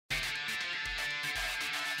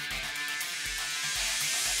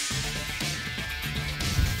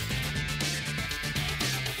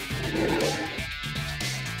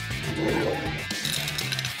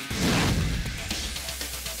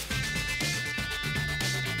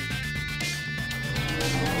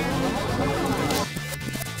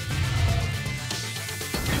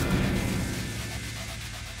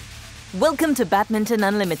Welcome to Badminton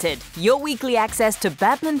Unlimited, your weekly access to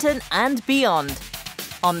badminton and beyond.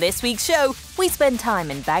 On this week's show, we spend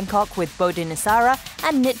time in Bangkok with Bodin Issara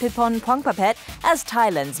and Nipitphon Phuangphuapet as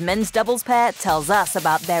Thailand's men's doubles pair tells us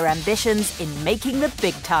about their ambitions in making the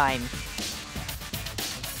big time.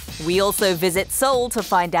 We also visit Seoul to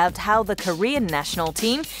find out how the Korean national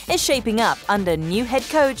team is shaping up under new head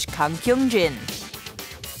coach Kang Kyung Jin.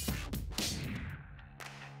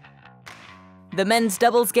 The men's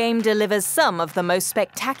doubles game delivers some of the most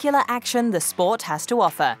spectacular action the sport has to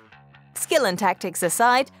offer. Skill and tactics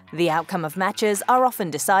aside, the outcome of matches are often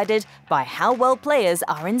decided by how well players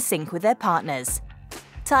are in sync with their partners.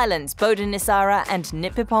 Thailand's Bodin Issara and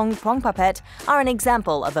Nipitphon Phuangphuapet are an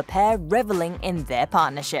example of a pair reveling in their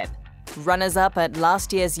partnership. Runners-up at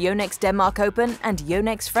last year's Yonex Denmark Open and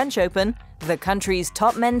Yonex French Open, the country's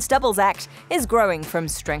top men's doubles act is growing from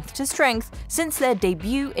strength to strength since their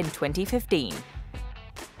debut in 2015.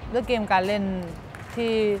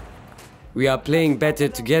 We are playing better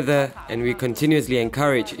together and we continuously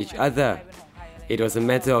encourage each other. It was a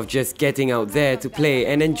matter of just getting out there to play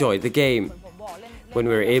and enjoy the game. When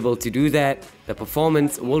we're able to do that, the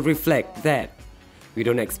performance will reflect that. We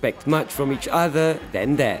don't expect much from each other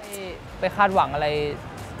than that.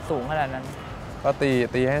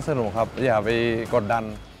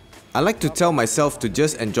 I like to tell myself to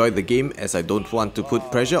just enjoy the game as I don't want to put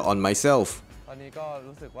pressure on myself.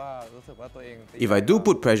 If I do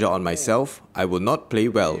put pressure on myself, I will not play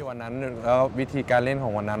well.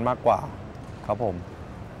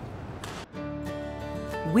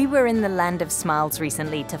 We were in the land of smiles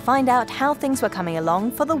recently to find out how things were coming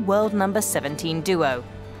along for the world number 17 duo.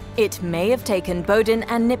 It may have taken Bodin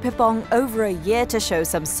and Nipitphon over a year to show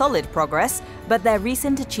some solid progress, but their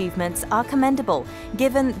recent achievements are commendable,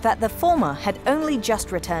 given that the former had only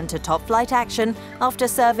just returned to top-flight action after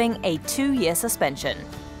serving a 2-year suspension.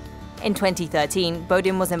 In 2013,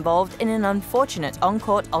 Bodin was involved in an unfortunate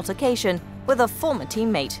on-court altercation with a former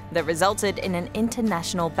teammate that resulted in an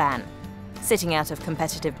international ban. Sitting out of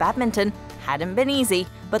competitive badminton hadn't been easy,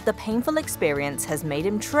 but the painful experience has made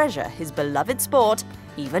him treasure his beloved sport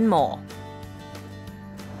even more.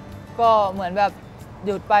 I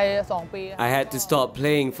had to stop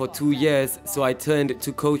playing for 2 years, so I turned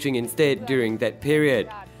to coaching instead during that period.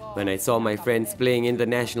 When I saw my friends playing in the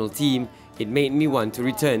national team, it made me want to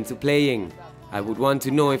return to playing. I would want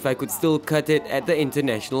to know if I could still cut it at the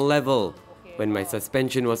international level. When my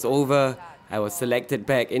suspension was over, I was selected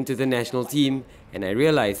back into the national team and I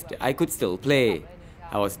realized I could still play.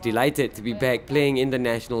 I was delighted to be back playing in the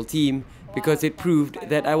national team because it proved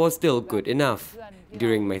that I was still good enough.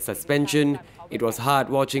 During my suspension, it was hard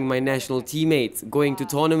watching my national teammates going to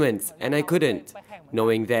tournaments and I couldn't.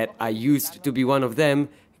 Knowing that I used to be one of them,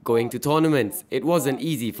 going to tournaments, it wasn't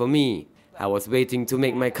easy for me. I was waiting to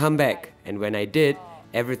make my comeback and when I did,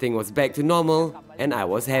 everything was back to normal and I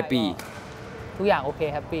was happy.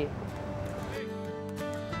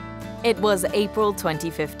 It was April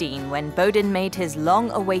 2015 when Bodin made his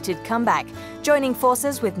long-awaited comeback, joining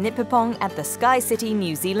forces with Nipitphon at the Sky City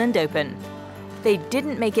New Zealand Open. They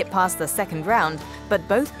didn't make it past the second round, but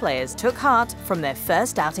both players took heart from their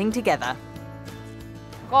first outing together.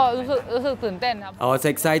 I was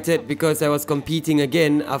excited because I was competing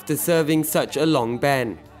again after serving such a long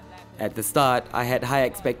ban. At the start, I had high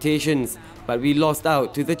expectations, but we lost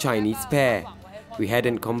out to the Chinese pair. We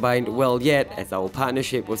hadn't combined well yet as our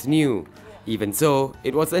partnership was new. Even so,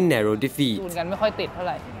 it was a narrow defeat.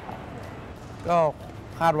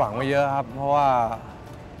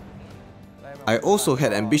 I also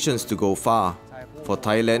had ambitions to go far. For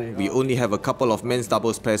Thailand, we only have a couple of men's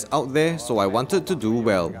doubles pairs out there, so I wanted to do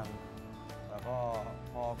well.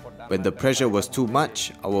 When the pressure was too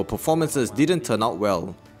much, our performances didn't turn out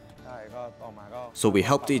well. So we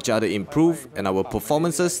helped each other improve and our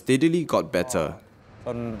performances steadily got better.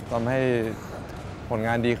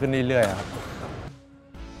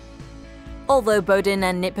 Although Bodin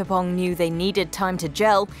and Nipitphon knew they needed time to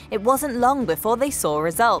gel, it wasn't long before they saw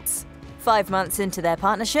results. 5 months into their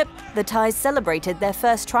partnership, the Thais celebrated their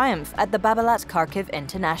first triumph at the Babolat Kharkiv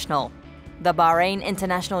International. The Bahrain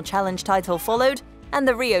International Challenge title followed, and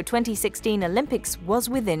the Rio 2016 Olympics was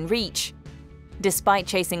within reach. Despite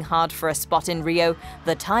chasing hard for a spot in Rio,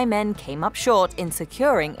 the Thai men came up short in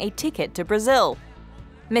securing a ticket to Brazil.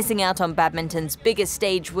 Missing out on badminton's biggest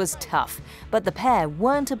stage was tough, but the pair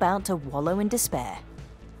weren't about to wallow in despair.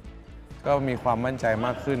 When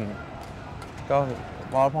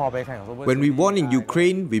we won in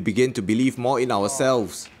Ukraine, we began to believe more in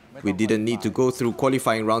ourselves. We didn't need to go through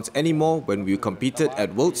qualifying rounds anymore when we competed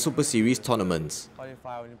at World Superseries tournaments.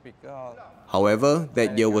 However,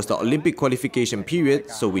 that year was the Olympic qualification period,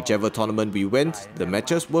 so whichever tournament we went, the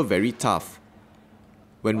matches were very tough.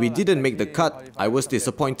 When we didn't make the cut, I was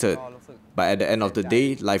disappointed. But at the end of the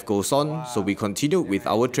day, life goes on, so we continued with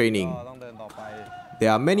our training.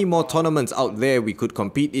 There are many more tournaments out there we could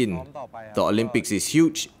compete in. The Olympics is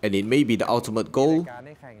huge, and it may be the ultimate goal,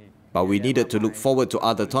 but we needed to look forward to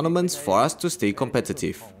other tournaments for us to stay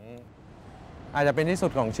competitive. อาจจะเป็นที่สุ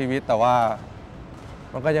ดของชีวิตแต่ว่า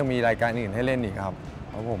มันก็ยังมีรายการอื่นให้เล่นอีกครับ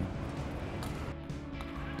ผม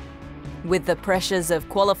With the pressures of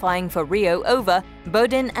qualifying for Rio over,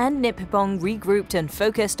 Bodin and Nipitphon regrouped and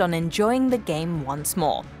focused on enjoying the game once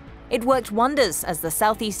more. It worked wonders as the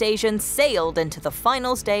Southeast Asians sailed into the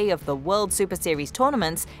finals day of the World Superseries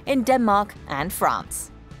tournaments in Denmark and France.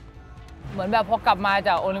 เหมือนแบบพอกลับมาจ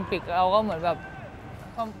ากโอลิมปิกเราก็เหมือนแบบ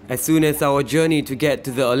As soon as our journey to get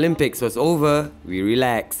to the Olympics was over, we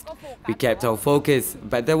relaxed. We kept our focus,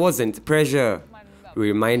 but there wasn't pressure. We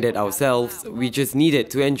reminded ourselves we just needed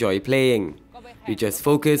to enjoy playing. We just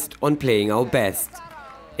focused on playing our best.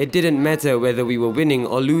 It didn't matter whether we were winning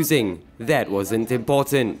or losing. That wasn't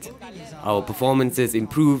important. Our performances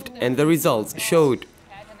improved and the results showed.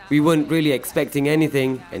 We weren't really expecting anything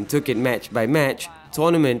and took it match by match,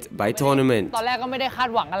 tournament by tournament. ตอนแรกก็ไม่ได้คาด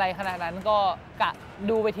หวังอะไรขนาดนั้นก็กะ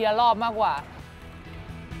ดูไปทีละรอบมากกว่า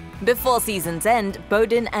Before season's end,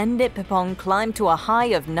 Bodin and Nipitphon climbed to a high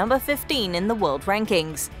of number 15 in the world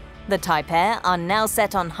rankings. The Thai pair are now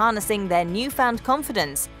set on harnessing their newfound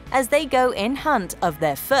confidence as they go in hunt of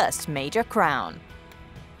their first major crown.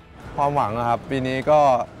 ความหวังนะครับปีนี้ก็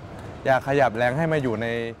อยากขยับแรงให้มาอยู่ใน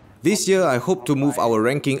This year, I hope to move our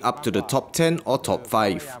ranking up to the top 10 or top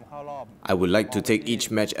 5. I would like to take each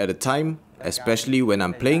match at a time, especially when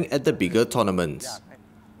I'm playing at the bigger tournaments.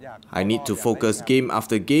 I need to focus game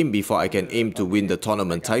after game before I can aim to win the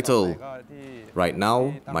tournament title. Right now,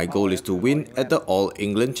 my goal is to win at the All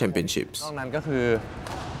England Championships. นอกนั้นก็คือ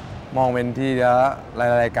มองเป็นที่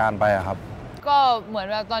รายการไปครับ ก็เหมือน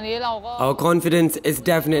แบบตอนนี้เราก็ Our confidence is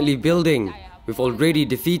definitely building. We've already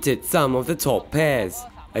defeated some of the top pairs.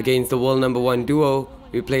 Against the world number 1 duo,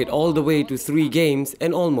 we played all the way to 3 games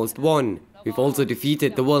and almost won. We've also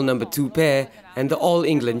defeated the world number 2 pair and the All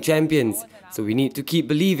England champions, so we need to keep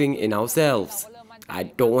believing in ourselves. I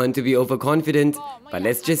don't want to be overconfident, but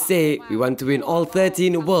let's just say we want to win all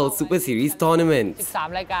 13 World Super Series tournaments.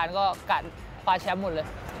 13 รายการก็กะคว้าแชมป์หมดเลย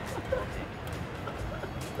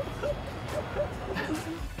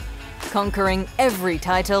Conquering every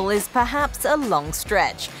title is perhaps a long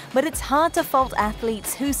stretch, but it's hard to fault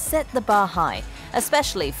athletes who set the bar high,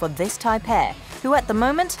 especially for this Thai pair, who at the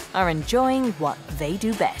moment are enjoying what they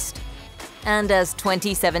do best. And as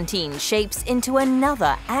 2017 shapes into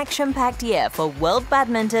another action-packed year for world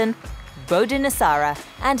badminton, Bodin Issara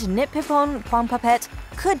and Nipitphon Phuangphuapet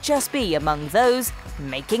could just be among those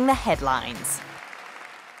making the headlines.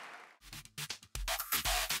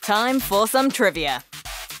 Time for some trivia.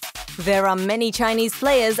 There are many Chinese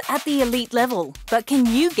players at the elite level, but can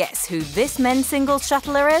you guess who this men's singles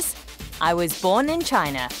shuttler is? I was born in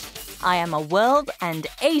China. I am a world and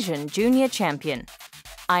Asian junior champion.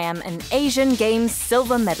 I am an Asian Games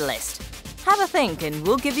silver medalist. Have a think and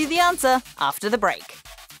we'll give you the answer after the break.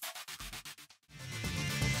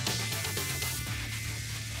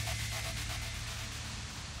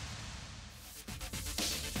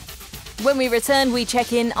 When we return, we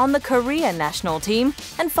check in on the Korea national team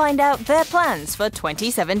and find out their plans for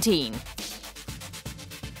 2017.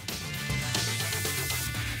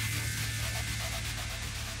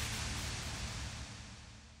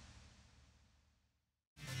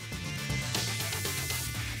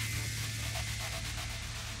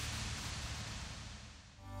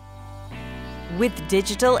 With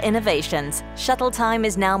digital innovations, shuttle time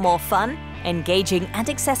is now more fun, engaging and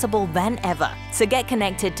accessible than ever. So get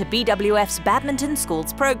connected to BWF's Badminton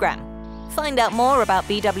Schools program. Find out more about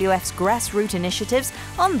BWF's grassroots initiatives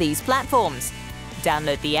on these platforms.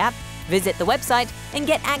 Download the app, visit the website and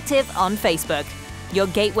get active on Facebook. Your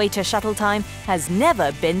gateway to shuttle time has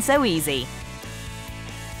never been so easy.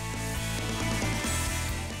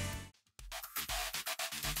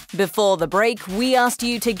 Before the break, we asked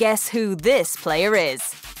you to guess who this player is.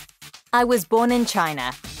 I was born in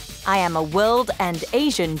China. I am a world and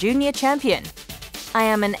Asian junior champion. I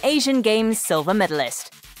am an Asian Games silver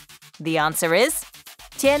medalist. The answer is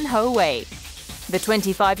Tian Ho Wei. The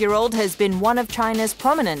 25-year-old has been one of China's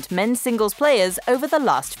prominent men's singles players over the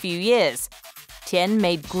last few years. Tian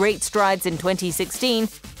made great strides in 2016.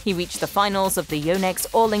 He reached the finals of the Yonex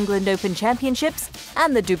All England Open Championships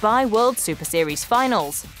and the Dubai World Superseries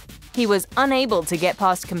finals. He was unable to get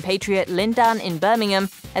past compatriot Lin Dan in Birmingham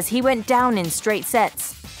as he went down in straight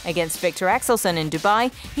sets. Against Victor Axelsen in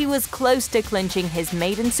Dubai, he was close to clinching his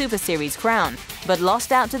maiden Super Series crown, but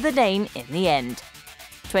lost out to the Dane in the end.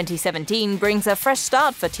 2017 brings a fresh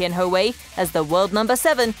start for Tien Ho Wei as the world number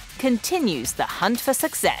 7 continues the hunt for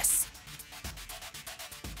success.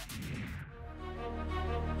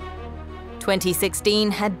 2016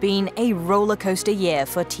 had been a rollercoaster year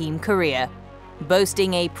for Team Korea.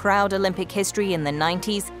 Boasting a proud Olympic history in the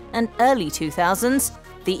 90s and early 2000s,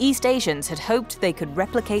 the East Asians had hoped they could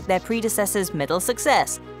replicate their predecessors' medal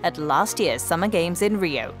success at last year's Summer Games in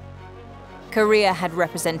Rio. Korea had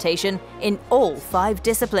representation in all 5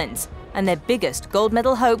 disciplines, and their biggest gold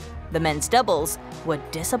medal hope, the men's doubles, were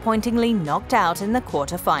disappointingly knocked out in the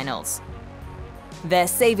quarter-finals. Their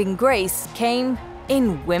saving grace came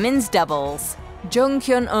in women's doubles. Jung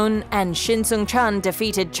Hyun-eun and Shin Sung-chan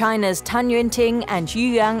defeated China's Tan Yuen-ting and Yu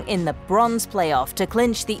Yang in the bronze playoff to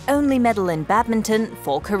clinch the only medal in badminton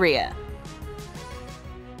for Korea.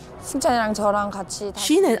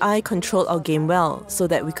 Shin and I controlled our game well so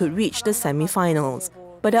that we could reach the semi-finals.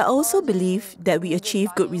 But I also believe that we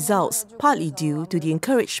achieved good results, partly due to the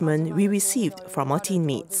encouragement we received from our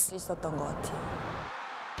teammates.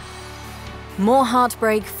 More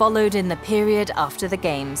heartbreak followed in the period after the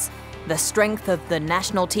Games. The strength of the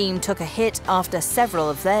national team took a hit after several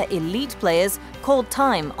of their elite players called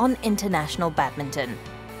time on international badminton.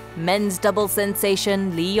 Men's doubles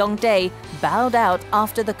sensation Lee Yong-dae bowed out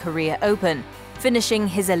after the Korea Open, finishing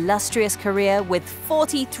his illustrious career with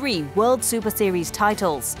 43 World Super Series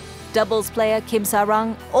titles. Doubles player Kim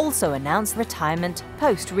Sa-rang also announced retirement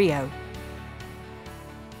post-Rio.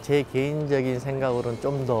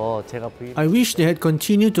 I wish they had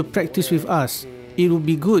continued to practice with us. It would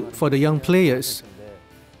be good for the young players.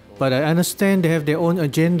 But I understand they have their own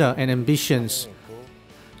agenda and ambitions.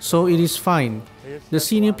 So it is fine. The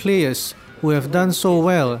senior players who have done so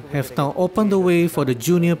well have now opened the way for the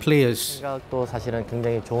junior players.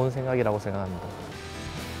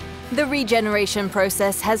 The regeneration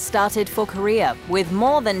process has started for Korea, with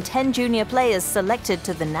more than 10 junior players selected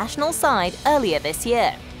to the national side earlier this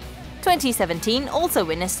year. 2017 also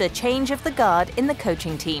witnessed a change of the guard in the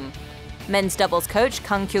coaching team. Men's doubles coach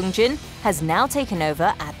Kang Kyung Jin has now taken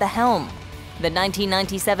over at the helm. The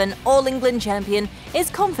 1997 All-England champion is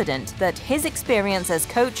confident that his experience as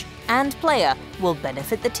coach and player will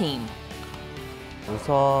benefit the team.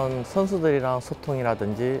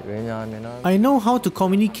 I know how to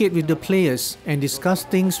communicate with the players and discuss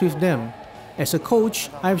things with them. As a coach,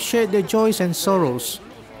 I've shared their joys and sorrows.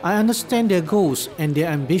 I understand their goals and their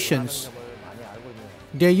ambitions.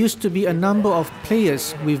 There used to be a number of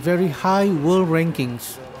players with very high world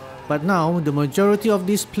rankings. But now, the majority of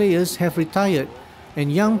these players have retired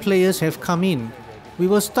and young players have come in. We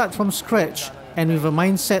will start from scratch and with a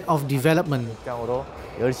mindset of development.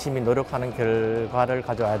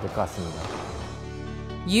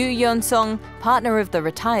 Yu Yeon-sung, partner of the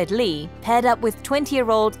retired Lee, paired up with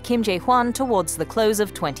 20-year-old Kim Jae-hwan towards the close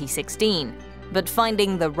of 2016. But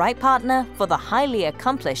finding the right partner for the highly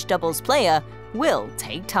accomplished doubles player will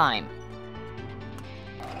take time.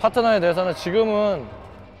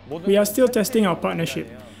 We are still testing our partnership.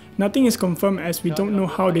 Nothing is confirmed as we don't know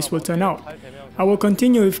how this will turn out. I will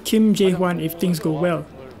continue with Kim Jae-hwan if things go well.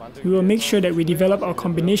 We will make sure that we develop our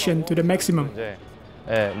combination to the maximum.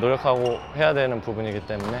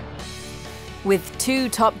 With 2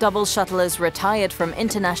 top doubles shuttlers retired from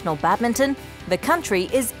international badminton, the country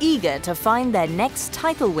is eager to find their next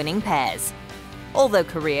title-winning pairs. Although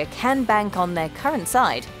Korea can bank on their current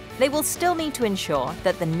side, they will still need to ensure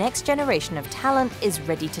that the next generation of talent is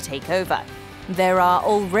ready to take over. There are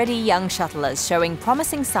already young shuttlers showing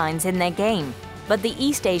promising signs in their game, but the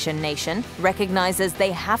East Asian nation recognizes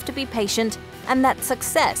they have to be patient and that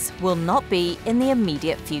success will not be in the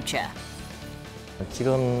immediate future.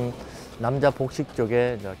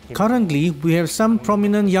 Currently, we have some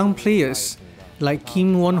prominent young players like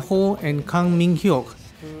Kim Won-ho and Kang Min-hyuk.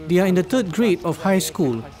 They are in the 3rd grade of high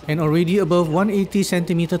school and already above 180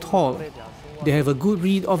 cm tall. They have a good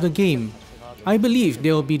read of the game. I believe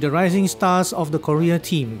they will be the rising stars of the Korea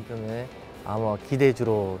team.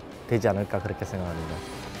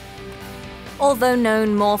 Although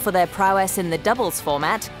known more for their prowess in the doubles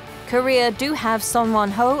format, Korea do have Son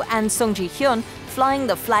Won-ho and Sung Ji-hyun flying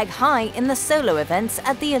the flag high in the solo events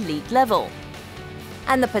at the elite level.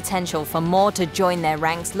 And the potential for more to join their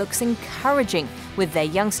ranks looks encouraging, with their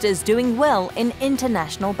youngsters doing well in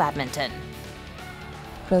international badminton.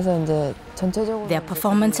 Their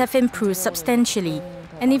performance have improved substantially,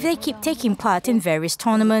 and if they keep taking part in various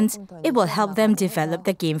tournaments, it will help them develop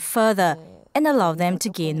the game further. and allow them to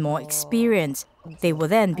gain more experience. They will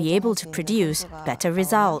then be able to produce better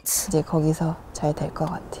results.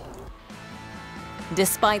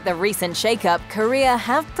 Despite the recent shake-up, Korea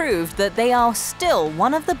have proved that they are still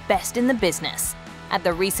one of the best in the business. At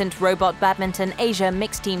the recent Robot Badminton Asia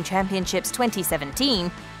Mixed Team Championships 2017,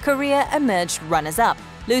 Korea emerged runners-up,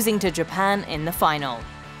 losing to Japan in the final.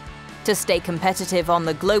 To stay competitive on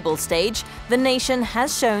the global stage, the nation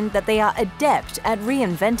has shown that they are adept at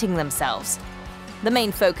reinventing themselves. The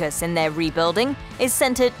main focus in their rebuilding is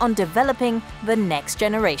centered on developing the next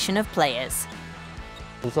generation of players.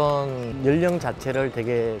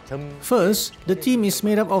 First, the team is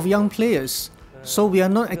made up of young players, so we are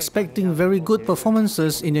not expecting very good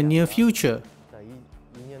performances in the near future.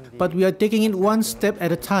 But we are taking it one step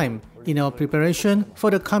at a time in our preparation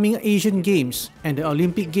for the coming Asian Games and the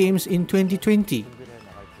Olympic Games in 2020.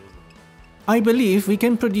 I believe we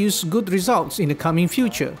can produce good results in the coming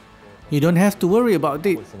future. You don't have to worry about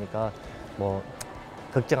it.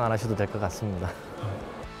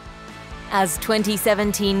 As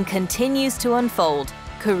 2017 continues to unfold,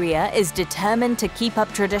 Korea is determined to keep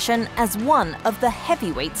up tradition as one of the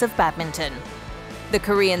heavyweights of badminton. The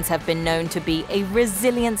Koreans have been known to be a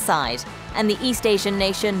resilient side, and the East Asian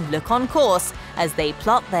nation look on course as they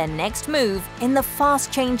plot their next move in the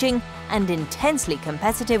fast-changing and intensely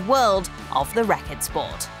competitive world of the racket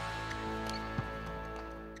sport.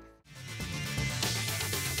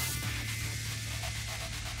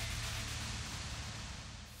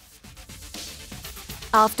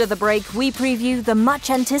 After the break, we preview the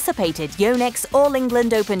much-anticipated Yonex All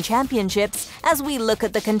England Open Championships as we look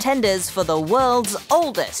at the contenders for the world's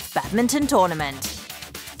oldest badminton tournament.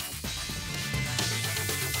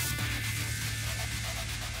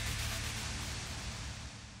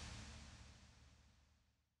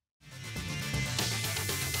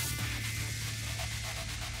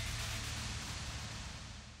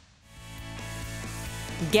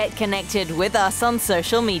 Get connected with us on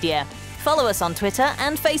social media. Follow us on Twitter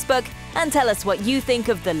and Facebook and tell us what you think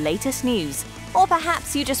of the latest news. Or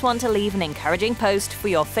perhaps you just want to leave an encouraging post for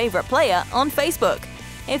your favorite player on Facebook.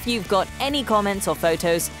 If you've got any comments or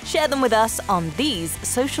photos, share them with us on these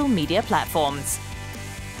social media platforms.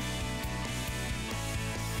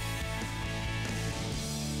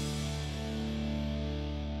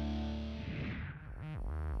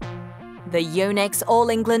 The Yonex All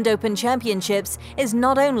England Open Championships is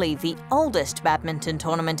not only the oldest badminton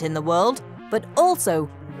tournament in the world, but also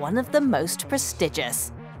one of the most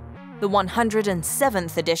prestigious. The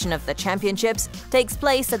 107th edition of the championships takes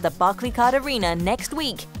place at the Barclaycard Arena next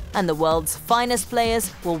week, and the world's finest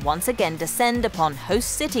players will once again descend upon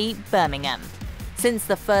host city Birmingham. Since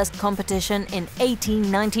the first competition in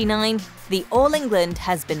 1899, the All England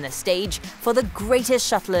has been the stage for the greatest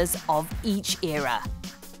shuttlers of each era.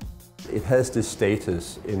 It has this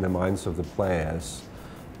status in the minds of the players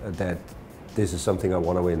that this is something I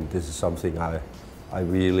want to win, this is something I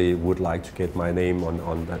really would like to get my name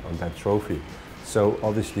on that trophy. So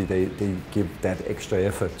obviously they give that extra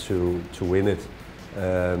effort to win it,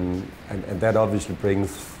 and that obviously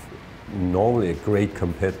brings normally a great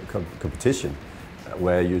competition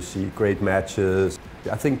where you see great matches.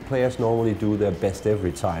 I think players normally do their best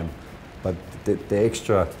every time, but the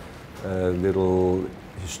extra little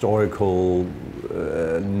historical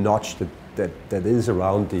notch that is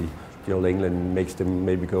around the All England makes them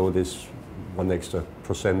maybe go this 1 extra %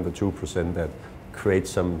 or 2% that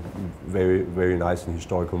creates some very, very nice and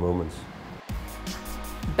historical moments.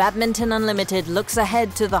 Badminton Unlimited looks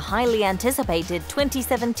ahead to the highly anticipated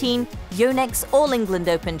 2017 Yonex All England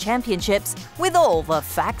Open Championships with all the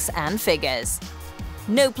facts and figures.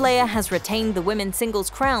 No player has retained the women's singles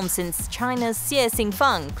crown since China's Xie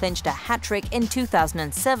Xingfang clinched a hat-trick in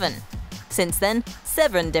 2007. Since then,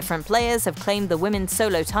 7 different players have claimed the women's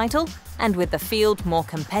solo title, and with the field more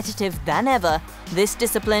competitive than ever, this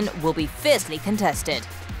discipline will be fiercely contested.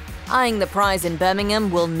 Eyeing the prize in Birmingham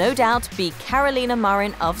will no doubt be Carolina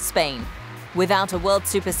Marin of Spain. Without a World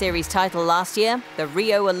Superseries title last year, the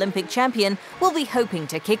Rio Olympic champion will be hoping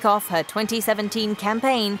to kick off her 2017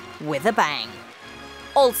 campaign with a bang.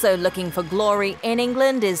 Also looking for glory in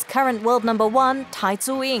England is current world number 1 Tai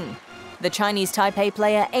Tzu-ying. The Chinese Taipei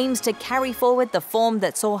player aims to carry forward the form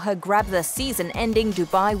that saw her grab the season-ending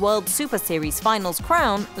Dubai World Superseries finals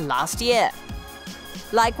crown last year.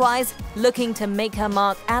 Likewise, looking to make her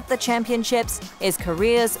mark at the championships is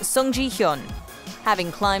Korea's Sung Ji-hyun.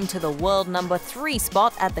 Having climbed to the world number 3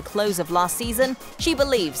 spot at the close of last season, she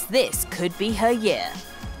believes this could be her year.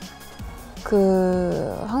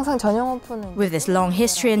 With this long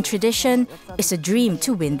history and tradition, it's a dream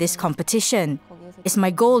to win this competition. It's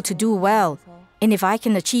my goal to do well, and if I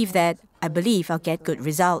can achieve that, I believe I'll get good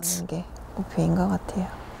results.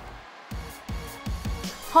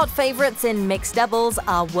 Hot favourites in mixed doubles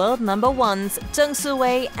are world number ones Zheng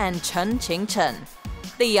Siwei and Chen Qingchen.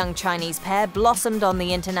 The young Chinese pair blossomed on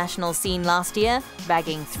the international scene last year,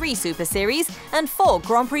 bagging 3 Super Series and 4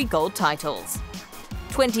 Grand Prix gold titles.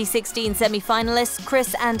 2016 semi-finalists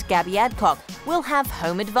Chris and Gabby Adcock will have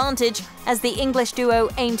home advantage as the English duo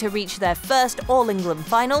aim to reach their first All-England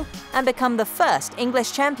final and become the first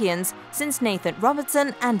English champions since Nathan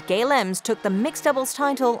Robertson and Gail Ems took the mixed doubles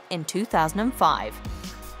title in 2005.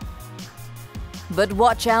 But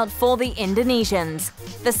watch out for the Indonesians.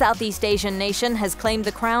 The Southeast Asian nation has claimed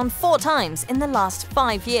the crown 4 times in the last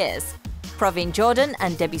 5 years. Praveen Jordan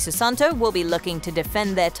and Debbie Susanto will be looking to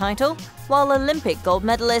defend their title, while Olympic gold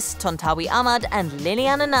medalists Tontawi Ahmad and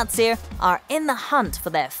Liliana Natsir are in the hunt for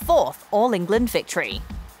their 4th All-England victory.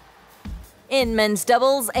 In men's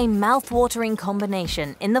doubles, a mouth-watering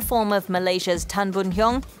combination in the form of Malaysia's Tan Boon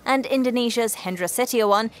Hyung and Indonesia's Hendra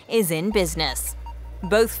Setiawan is in business.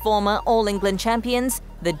 Both former All-England champions,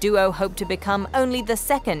 the duo hope to become only the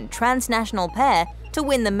 2nd transnational pair to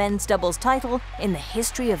win the men's doubles title in the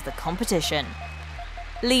history of the competition.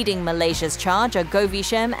 Leading Malaysia's charge are Govi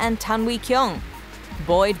Shem and Tan Wee Kyung.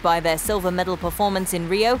 Buoyed by their silver medal performance in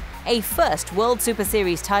Rio, a first World Super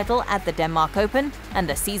Series title at the Denmark Open, and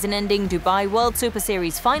the season-ending Dubai World Super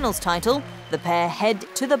Series finals title, the pair head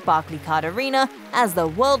to the Barclaycard Arena as the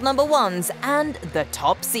world number ones and the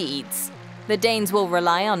top seeds. The Danes will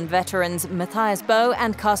rely on veterans Matthias Bo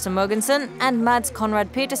and Carsten Mogensen and Mads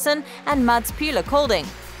Conrad Petersen and Mads Pühle Kolding.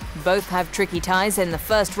 Both have tricky ties in the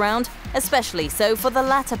first round, especially so for the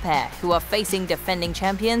latter pair, who are facing defending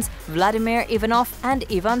champions Vladimir Ivanov and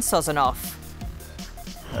Ivan Sozonov.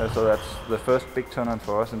 So that's the first big tournament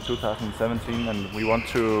for us in 2017, and we want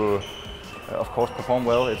to, of course, perform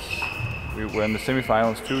well. We were in the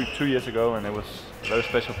semi-finals two years ago, and it was a very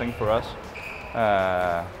special thing for us.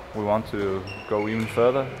 We want to go even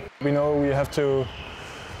further. We know we have to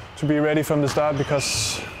be ready from the start,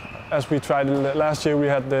 because as we tried last year, we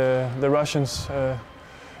had the Russians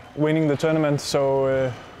winning the tournament.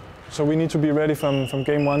 So we need to be ready from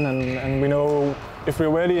game one, and we know if we're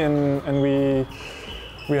ready and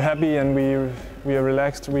we're happy and we are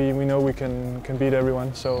relaxed, we know we can beat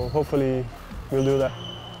everyone. So hopefully we'll do that.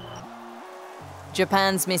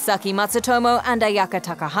 Japan's Misaki Matsutomo and Ayaka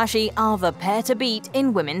Takahashi are the pair to beat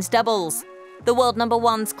in women's doubles. The world number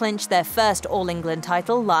ones clinched their first All-England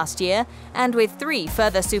title last year, and with 3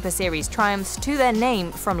 further Super Series triumphs to their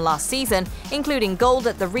name from last season, including gold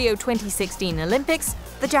at the Rio 2016 Olympics,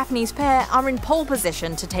 the Japanese pair are in pole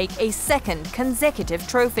position to take a 2nd consecutive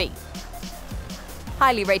trophy.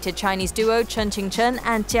 Highly rated Chinese duo Chen Qingchen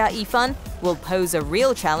and Jia Yifan will pose a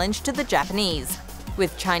real challenge to the Japanese.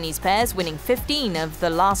 With Chinese pairs winning 15 of the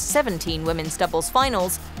last 17 women's doubles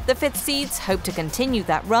finals, the 5th seeds hope to continue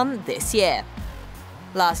that run this year.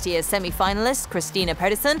 Last year's semi-finalists Christina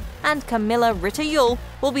Pedersen and Camilla Ritter-Yule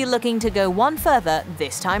will be looking to go one further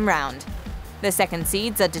this time round. The 2nd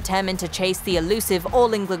seeds are determined to chase the elusive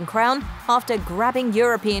All-England crown after grabbing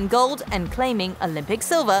European gold and claiming Olympic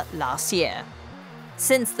silver last year.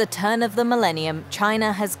 Since the turn of the millennium,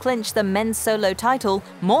 China has clinched the men's solo title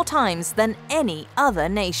more times than any other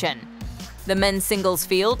nation. The men's singles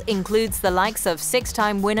field includes the likes of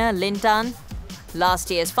 6-time winner Lin Dan, last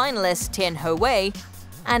year's finalist Tian Ho Wei,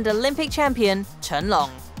 and Olympic champion Chen Long.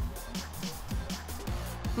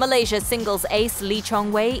 Malaysia's singles ace Lee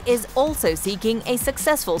Chong Wei is also seeking a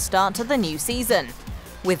successful start to the new season.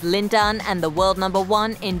 With Lin Dan and the world number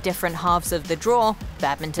one in different halves of the draw,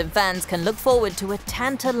 badminton fans can look forward to a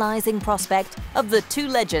tantalizing prospect of the 2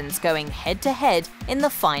 legends going head-to-head in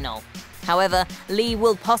the final. However, Lee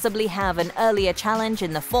will possibly have an earlier challenge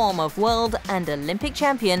in the form of world and Olympic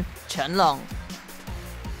champion Chen Long.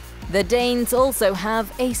 The Danes also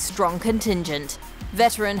have a strong contingent.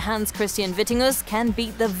 Veteran Hans Christian Vittinghus can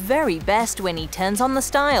beat the very best when he turns on the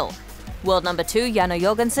style. World number 2 Janne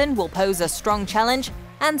Jorgensen will pose a strong challenge,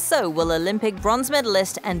 and so will Olympic bronze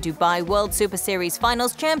medalist and Dubai World Super Series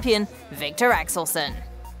finals champion Victor Axelsen.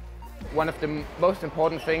 One of the most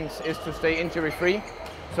important things is to stay injury-free,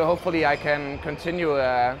 so hopefully I can continue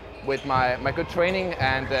with my good training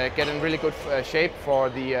and get in really good shape for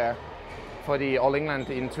the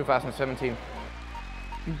All-England in 2017.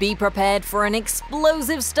 Be prepared for an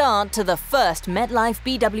explosive start to the first MetLife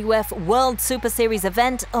BWF World Super Series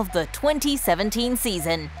event of the 2017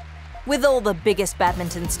 season. With all the biggest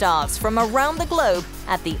badminton stars from around the globe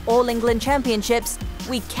at the All-England Championships,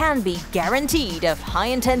 we can be guaranteed of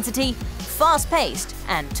high-intensity, fast-paced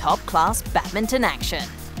and top-class badminton action.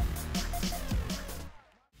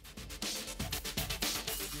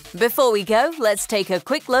 Before we go, let's take a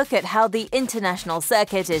quick look at how the international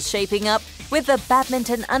circuit is shaping up with the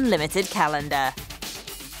Badminton Unlimited calendar.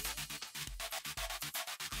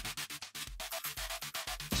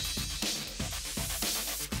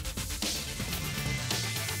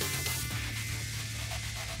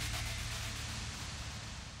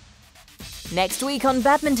 Next week on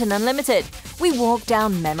Badminton Unlimited, we walk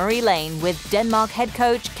down memory lane with Denmark head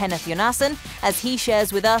coach Kenneth Jonassen as he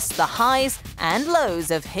shares with us the highs and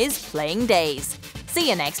lows of his playing days. See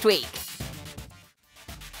you next week.